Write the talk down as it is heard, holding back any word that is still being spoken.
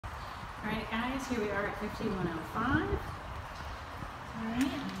Alright guys, here we are at 5105. Alright,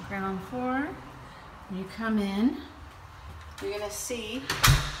 on ground floor. When you come in, you're going to see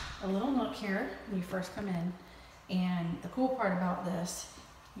a little nook here when you first come in. And the cool part about this,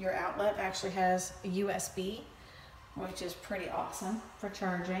 your outlet actually has a USB, which is pretty awesome for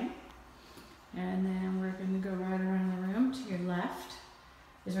charging. And then we're going to go right around the room. To your left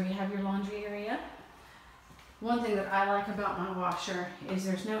is where you have your laundry area. One thing that I like about my washer is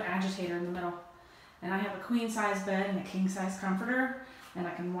there's no agitator in the middle. And I have a queen size bed and a king size comforter, and I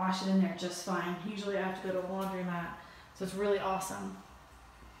can wash it in there just fine. Usually I have to go to a laundromat, so it's really awesome.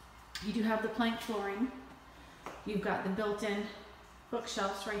 You do have the plank flooring. You've got the built-in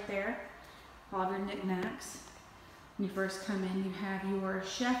bookshelves right there, all of your knickknacks. When you first come in, you have your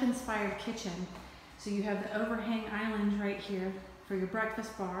chef-inspired kitchen. So you have the overhang island right here for your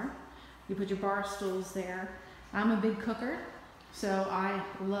breakfast bar. You put your bar stools there. I'm a big cooker, so I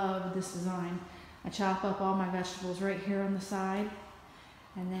love this design. I chop up all my vegetables right here on the side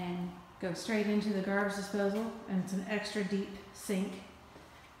and then go straight into the garbage disposal, and it's an extra deep sink.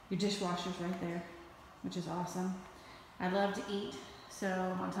 Your dishwasher's right there, which is awesome. I love to eat, so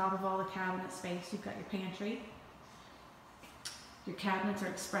on top of all the cabinet space, you've got your pantry. Your cabinets are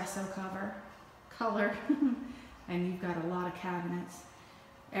espresso color, and you've got a lot of cabinets.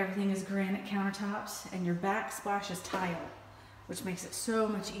 Everything is granite countertops, and your backsplash is tile, which makes it so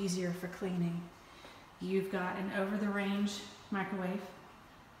much easier for cleaning. You've got an over-the-range microwave,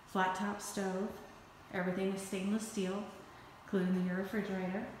 flat top stove. Everything is stainless steel, including your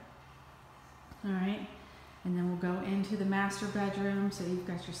refrigerator. All right, and then we'll go into the master bedroom. So you've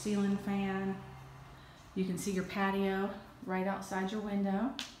got your ceiling fan. You can see your patio right outside your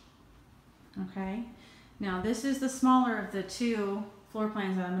window. Okay, now this is the smaller of the two floor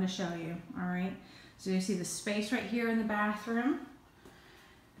plans that I'm going to show you. All right, so you see the space right here in the bathroom.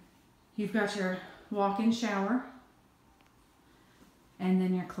 You've got your walk-in shower and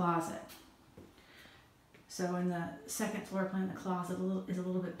then your closet. So in the second floor plan, the closet is a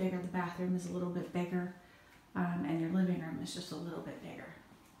little bit bigger, the bathroom is a little bit bigger, and your living room is just a little bit bigger.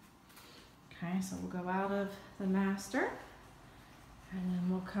 Okay, so we'll go out of the master and then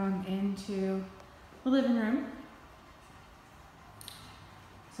we'll come into the living room.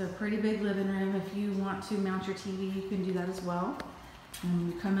 So pretty big living room. If you want to mount your TV, you can do that as well. And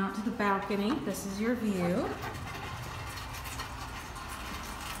when you come out to the balcony, this is your view.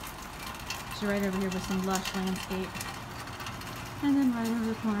 So right over here with some lush landscape. And then right over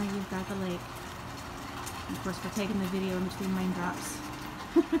the corner, you've got the lake. And of course, we're taking the video in between raindrops.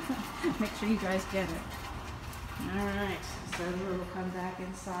 Make sure you guys get it. All right, so we'll come back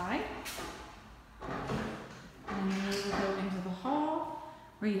inside. And then we'll go into the hall,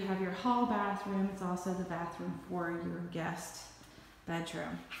 where you have your hall bathroom. It's also the bathroom for your guest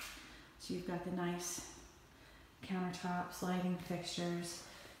bedroom. So you've got the nice countertops, lighting fixtures.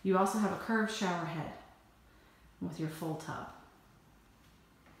 You also have a curved shower head with your full tub.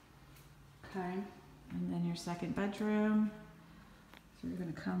 Okay, and then your second bedroom. So you're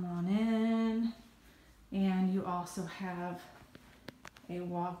going to come on in, and you also have a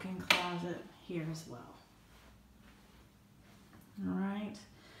walk-in closet here as well. All right,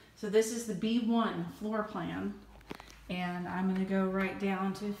 so this is the B1 floor plan, and I'm going to go right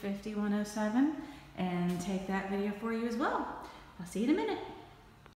down to 5107 and take that video for you as well. I'll see you in a minute.